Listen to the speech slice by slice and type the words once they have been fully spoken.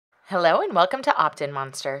Hello and welcome to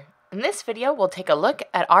OptinMonster. In this video, we'll take a look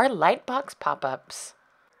at our Lightbox pop-ups.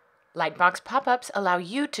 Lightbox pop-ups allow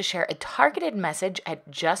you to share a targeted message at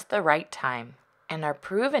just the right time and are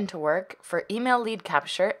proven to work for email lead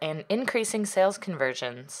capture and increasing sales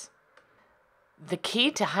conversions. The key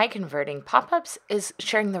to high converting pop-ups is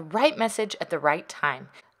sharing the right message at the right time,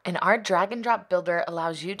 and our drag and drop builder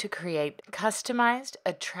allows you to create customized,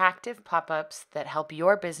 attractive pop-ups that help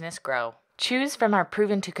your business grow. Choose from our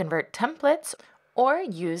proven to convert templates or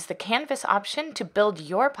use the canvas option to build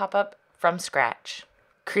your pop-up from scratch.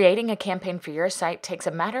 Creating a campaign for your site takes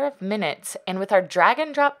a matter of minutes, and with our drag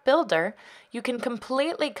and drop builder, you can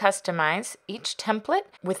completely customize each template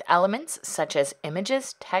with elements such as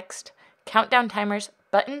images, text, countdown timers,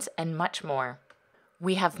 buttons, and much more.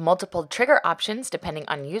 We have multiple trigger options depending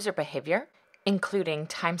on user behavior, including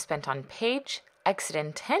time spent on page, exit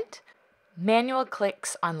intent, manual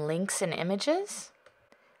clicks on links and images,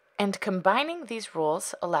 and combining these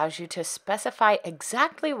rules allows you to specify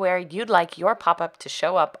exactly where you'd like your pop-up to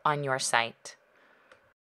show up on your site.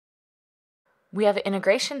 We have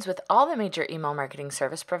integrations with all the major email marketing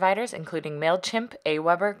service providers, including MailChimp,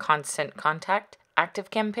 Aweber, Constant Contact,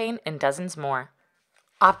 ActiveCampaign, and dozens more.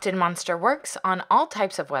 OptinMonster works on all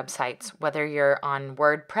types of websites, whether you're on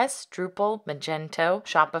WordPress, Drupal, Magento,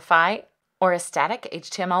 Shopify, or a static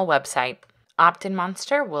HTML website.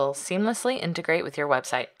 OptinMonster will seamlessly integrate with your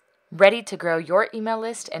website. Ready to grow your email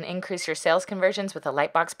list and increase your sales conversions with a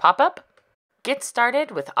Lightbox pop-up? Get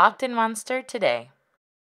started with OptinMonster today.